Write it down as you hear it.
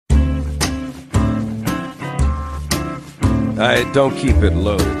Don't keep it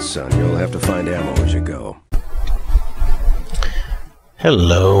loaded, son. You'll have to find ammo as you go.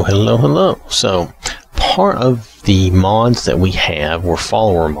 Hello, hello, hello. So, part of the mods that we have were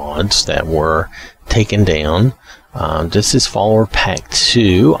follower mods that were taken down. This is follower pack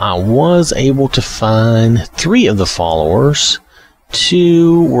 2. I was able to find 3 of the followers.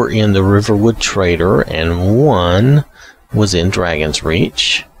 2 were in the Riverwood Trader, and 1 was in Dragon's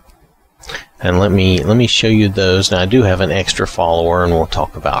Reach. And let me show you those. Now I do have an extra follower, and we'll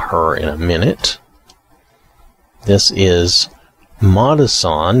talk about her in a minute. This is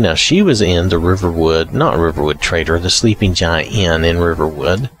Madison. Now she was in the Riverwood, not Riverwood Trader, the Sleeping Giant Inn in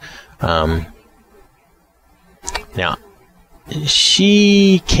Riverwood. Now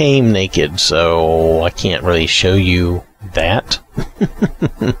she came naked, so I can't really show you that.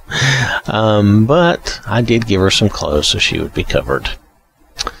 But I did give her some clothes so she would be covered.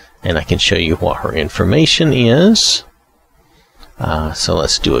 And I can show you what her information is. So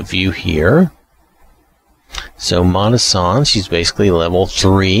let's do a view here. So Madison, she's basically level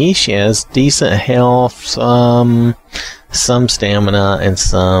 3. She has decent health, some stamina, and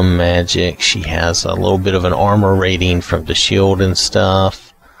some magic. She has a little bit of an armor rating from the shield and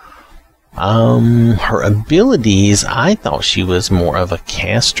stuff. Her abilities, I thought she was more of a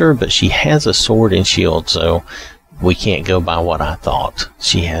caster, but she has a sword and shield, so we can't go by what I thought.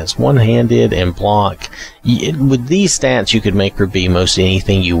 She has one-handed and block. With these stats, you could make her be most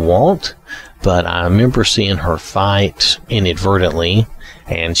anything you want, but I remember seeing her fight inadvertently,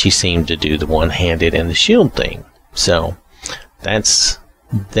 and she seemed to do the one-handed and the shield thing. So, that's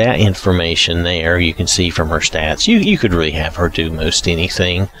that information there. You can see from her stats. You could really have her do most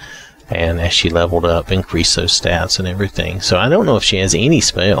anything, and as she leveled up, increase those stats and everything. So I don't know if she has any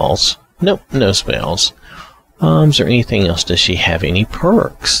spells. Nope, no spells. Is there anything else? Does she have any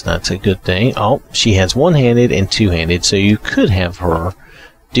perks? That's a good thing. Oh, she has one-handed and two-handed, so you could have her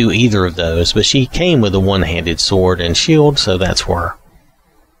do either of those, but she came with a one-handed sword and shield, so that's where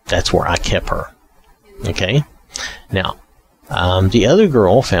I kept her. Okay? Now, the other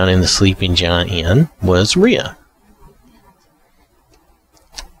girl found in the Sleeping Giant Inn was Rhea.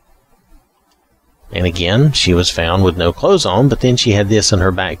 And again, she was found with no clothes on, but then she had this in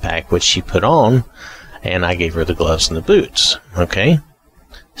her backpack, which she put on, and I gave her the gloves and the boots. Okay?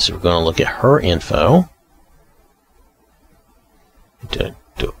 So we're going to look at her info. Do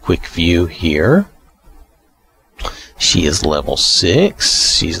a quick view here. She is level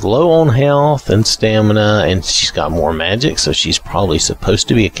 6. She's low on health and stamina, and she's got more magic, so she's probably supposed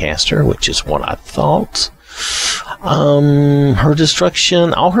to be a caster, which is what I thought. Her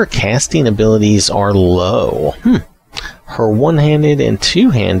destruction, all her casting abilities are low. Her one-handed and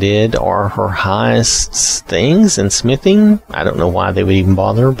two-handed are her highest things, and smithing, I don't know why they would even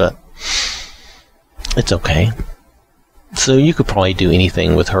bother, but it's okay. So you could probably do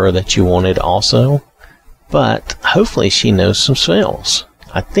anything with her that you wanted also, but hopefully she knows some spells.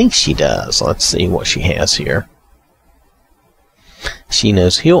 I think she does. Let's see what she has here. She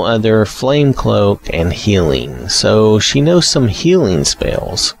knows Heal Other, Flame Cloak, and Healing. So she knows some healing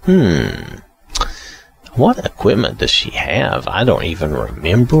spells. What equipment does she have? I don't even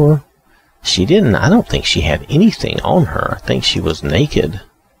remember. I don't think she had anything on her. I think she was naked.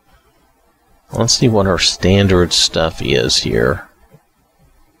 Let's see what her standard stuff is here.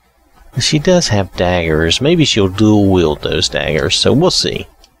 She does have daggers. Maybe she'll dual wield those daggers, so we'll see.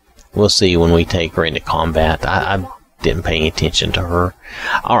 We'll see when we take her into combat. I didn't pay any attention to her.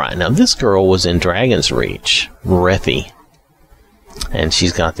 Alright, now this girl was in Dragon's Reach, Rethy. And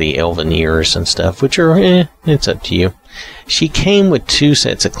she's got the elven ears and stuff, which are, it's up to you. She came with 2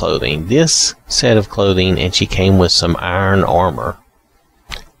 sets of clothing. This set of clothing, and she came with some iron armor.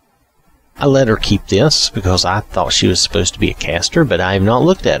 I let her keep this because I thought she was supposed to be a caster, but I have not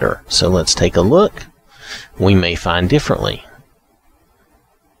looked at her. So let's take a look. We may find differently.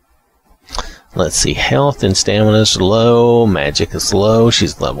 Let's see, health and stamina is low, magic is low,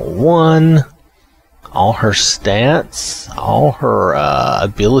 she's level 1. All her stats, all her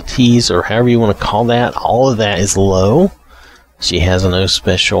abilities, or however you want to call that, all of that is low. She has no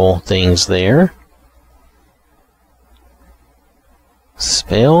special things there.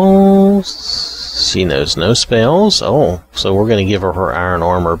 Spells, she knows no spells. Oh, so we're going to give her her iron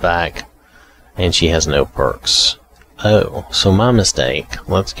armor back, and she has no perks. Oh, so my mistake.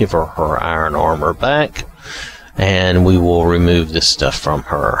 Let's give her her iron armor back, and we will remove this stuff from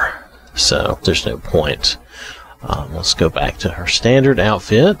her. So there's no point. Let's go back to her standard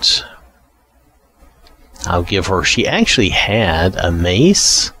outfit. I'll give her, she actually had a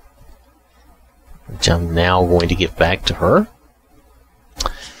mace, which I'm now going to give back to her.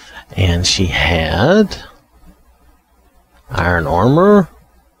 And she had iron armor,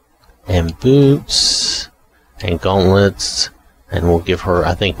 and boots, and gauntlets, and we'll give her,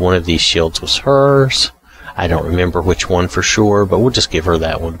 I think one of these shields was hers. I don't remember which one for sure, but we'll just give her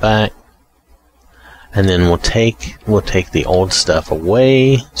that one back. And then we'll take the old stuff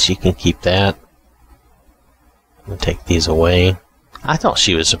away. She can keep that. We'll take these away. I thought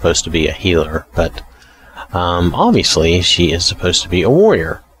she was supposed to be a healer, but obviously she is supposed to be a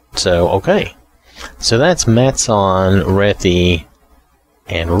warrior. So, okay. So that's Matson, Rethi,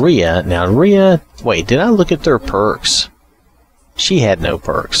 and Rhea. Now, Rhea, wait, did I look at their perks? She had no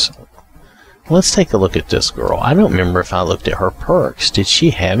perks. Let's take a look at this girl. I don't remember if I looked at her perks. Did she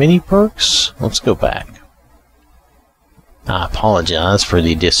have any perks? Let's go back. I apologize for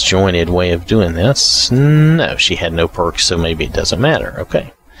the disjointed way of doing this. No, she had no perks, so maybe it doesn't matter.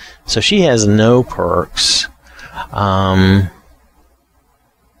 Okay. So she has no perks.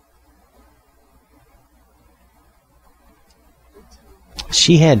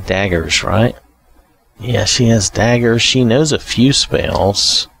 She had daggers, right? Yeah, she has daggers. She knows a few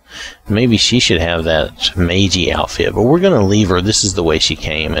spells. Maybe she should have that magey outfit, but we're going to leave her. This is the way she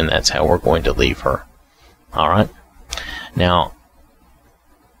came, and that's how we're going to leave her. Alright. Now,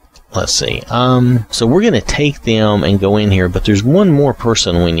 let's see. So we're going to take them and go in here, but there's one more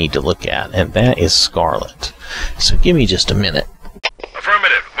person we need to look at, and that is Scarlett. So give me just a minute.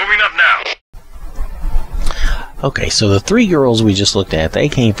 Affirmative. Moving up now. Okay, so the three girls we just looked at, they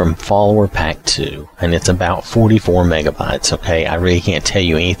came from Follower Pack 2, and it's about 44 megabytes, okay? I really can't tell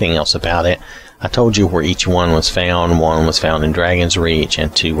you anything else about it. I told you where each one was found. One was found in Dragon's Reach,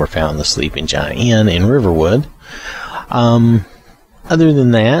 and two were found in the Sleeping Giant Inn in Riverwood. Other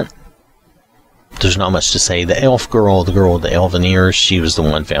than that, there's not much to say. The elf girl, the girl with the elven ears, she was the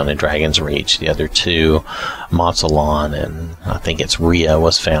one found in Dragon's Reach. The other two, Mozzalan and I think it's Rhea,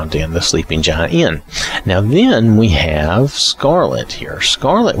 was found in the Sleeping Giant Inn. Now then we have Scarlett here.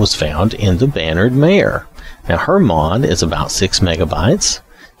 Scarlett was found in the Bannered Mare. Now her mod is about 6 megabytes.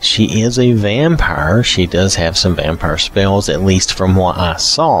 She is a vampire. She does have some vampire spells, at least from what I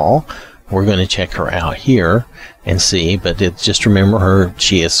saw. We're going to check her out here and see, but just remember her,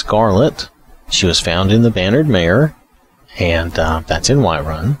 she is Scarlett. She was found in the Bannered Mare, and that's in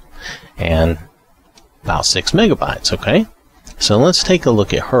Whiterun, and about 6 megabytes, okay? So let's take a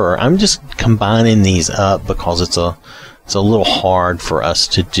look at her. I'm just combining these up because it's a little hard for us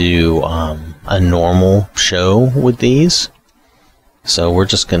to do a normal show with these. So we're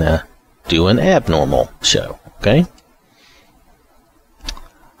just going to do an abnormal show, okay?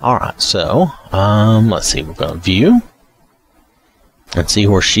 Alright, so let's see, we're going to view. Let's see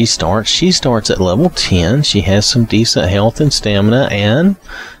where she starts. She starts at level 10. She has some decent health and stamina and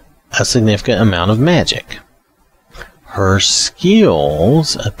a significant amount of magic. Her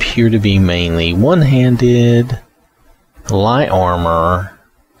skills appear to be mainly one-handed, light armor,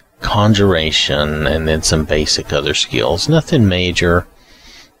 conjuration, and then some basic other skills. Nothing major.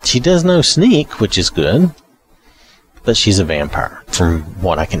 She does know sneak, which is good, but she's a vampire, from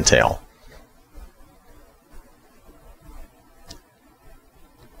what I can tell.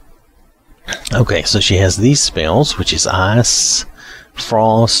 Okay, so she has these spells, which is Ice,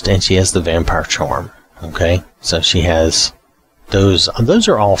 Frost, and she has the Vampire Charm. Okay, so she has those. Those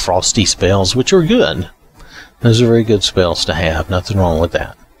are all frosty spells, which are good. Those are very good spells to have. Nothing wrong with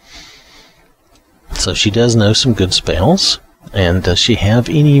that. So she does know some good spells. And does she have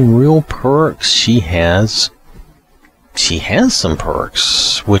any real perks? She has some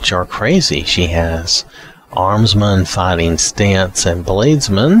perks, which are crazy. She has Armsman, Fighting Stance, and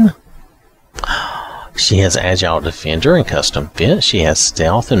Bladesman. She has Agile Defender and Custom Fit. She has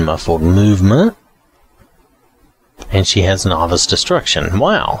Stealth and Muffled Movement. And she has Novice Destruction.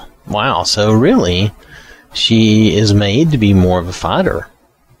 Wow. Wow. So really, she is made to be more of a fighter.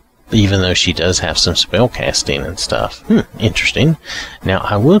 Even though she does have some spell casting and stuff. Interesting. Now,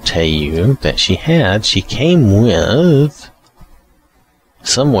 I will tell you that she came with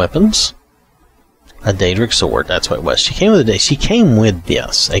some weapons. A Daedric sword, that's what it was. She came with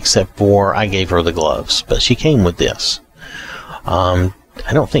this, except for I gave her the gloves, but she came with this.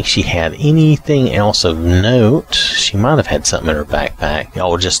 I don't think she had anything else of note. She might have had something in her backpack.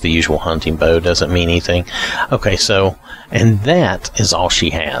 Oh, just the usual hunting bow doesn't mean anything. Okay, so, and that is all she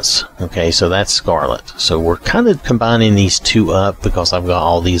has. Okay, so that's Scarlett. So we're kind of combining these two up because I've got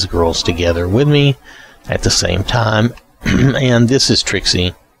all these girls together with me at the same time. And this is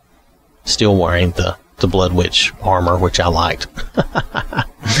Trixi, still wearing the Blood Witch armor, which I liked.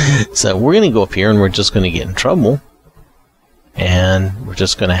 So we're going to go up here and we're just going to get in trouble. And we're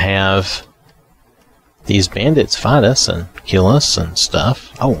just going to have these bandits fight us and kill us and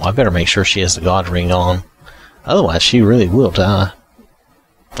stuff. Oh, I better make sure she has the God Ring on. Otherwise, she really will die.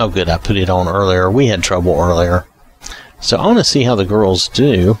 Oh, good. I put it on earlier. We had trouble earlier. So I want to see how the girls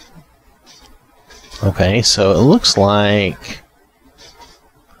do. Okay, so it looks like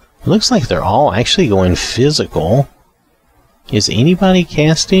they're all actually going physical. Is anybody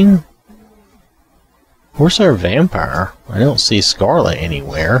casting? Where's our vampire? I don't see Scarlett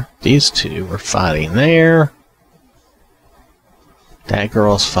anywhere. These two are fighting there. That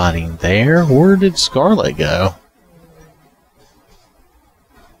girl's fighting there. Where did Scarlett go?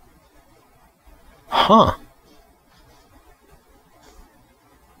 Huh.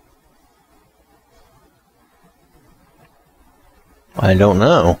 I don't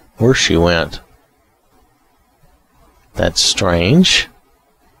know where she went. That's strange.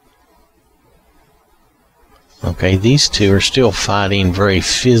 Okay, these two are still fighting very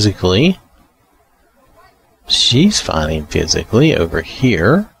physically. She's fighting physically over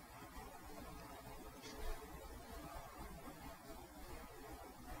here.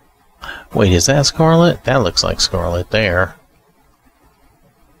 Wait, is that Scarlett? That looks like Scarlett there.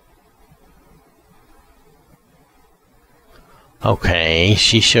 Okay,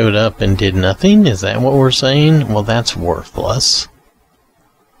 she showed up and did nothing? Is that what we're saying? Well, that's worthless.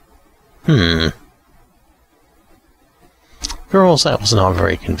 Girls, that was not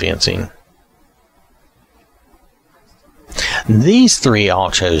very convincing. These three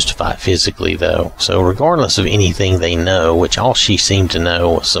all chose to fight physically, though. So regardless of anything they know, which all she seemed to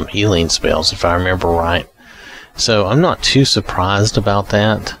know was some healing spells, if I remember right. So I'm not too surprised about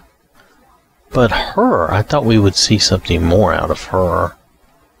that. But her, I thought we would see something more out of her.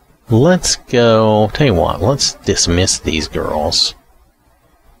 Let's go, tell you what, let's dismiss these girls.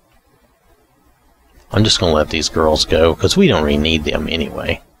 I'm just going to let these girls go, because we don't really need them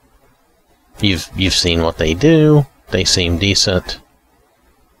anyway. You've seen what they do. They seem decent.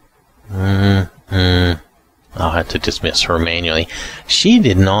 I'll have to dismiss her manually. She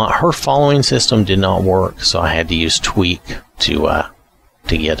did not, her following system did not work, so I had to use tweak to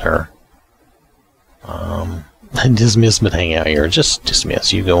get her. Dismiss, but hang out here. Just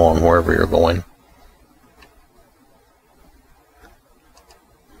dismiss. You go on wherever you're going.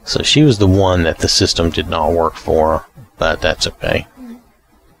 So she was the one that the system did not work for, but that's okay.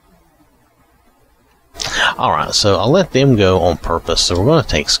 Alright, so I'll let them go on purpose. So we're going to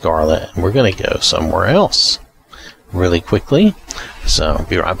take Scarlett and we're going to go somewhere else really quickly. So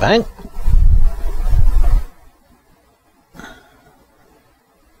be right back.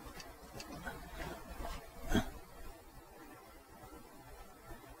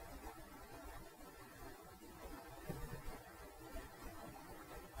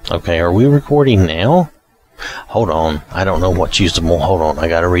 Okay, are we recording now? Hold on, I don't know what's usable. Hold on, I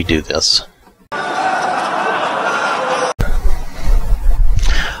gotta redo this.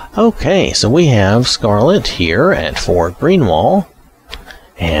 Okay, so we have Scarlett here at Fort Greenwall,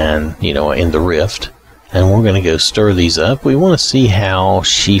 and, you know, in the Rift, and we're gonna go stir these up. We want to see how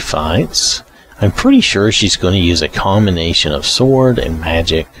she fights. I'm pretty sure she's going to use a combination of sword and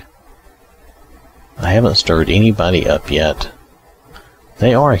magic. I haven't stirred anybody up yet.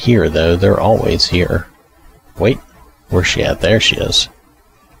 They are here, though. They're always here. Wait, where's she at? There she is.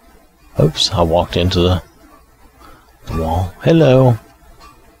 Oops, I walked into the wall. Hello.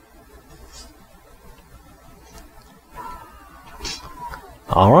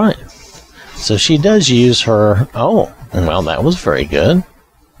 Alright. So she does use her... Oh, well, that was very good.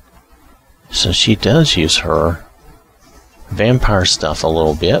 So she does use her vampire stuff a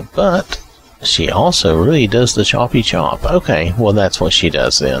little bit, but... she also really does the choppy chop. Okay, well that's what she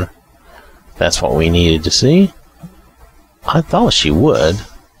does then. That's what we needed to see. I thought she would.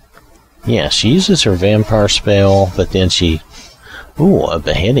 Yeah, she uses her vampire spell, but then she... Ooh, a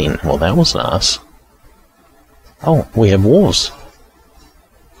beheading. Well, that was nice. Oh, we have wolves.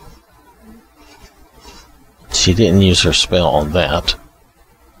 She didn't use her spell on that.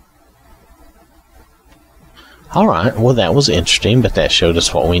 Alright, well that was interesting, but that showed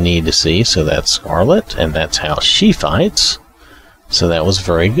us what we need to see. So that's Scarlett, and that's how she fights. So that was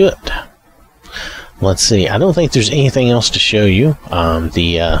very good. Let's see, I don't think there's anything else to show you.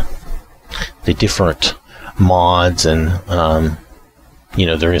 The different mods, and you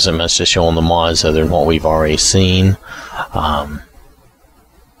know, there isn't much to show on the mods other than what we've already seen.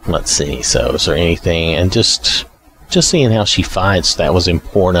 Let's see, so is there anything, and just seeing how she fights, that was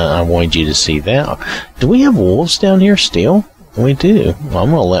important. I wanted you to see that. Do we have wolves down here still? We do. Well, I'm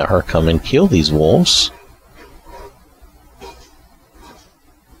going to let her come and kill these wolves.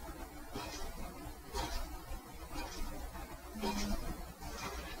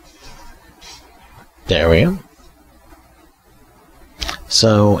 There we go.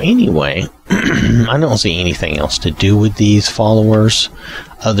 So, anyway, I don't see anything else to do with these followers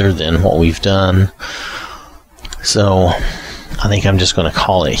other than what we've done. So I think I'm just going to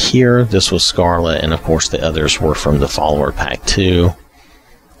call it here. This was Scarlett, and of course the others were from the follower pack 2.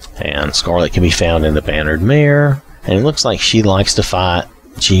 And Scarlett can be found in the Bannered Mare, and it looks like she likes to fight.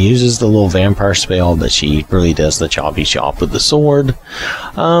 She uses the little vampire spell, but she really does the choppy chop with the sword.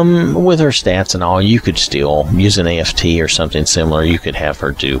 With her stats and all, you could still use an AFT or something similar. You could have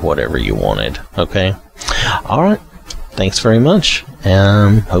her do whatever you wanted. Okay? Alright. Thanks very much.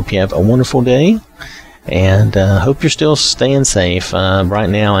 Hope you have a wonderful day. And hope you're still staying safe. Right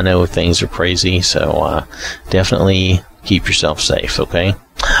now, I know things are crazy, so definitely keep yourself safe, okay?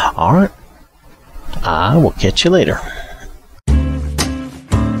 Alright. I will catch you later.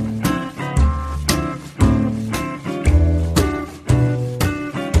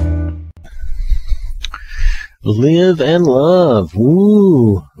 Live and love.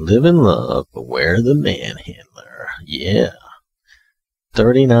 Woo. Live and love. Beware the manhandler. Yeah.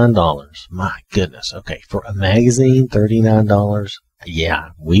 $39. My goodness. Okay. For a magazine, $39. Yeah.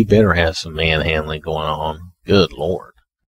 We better have some manhandling going on. Good Lord.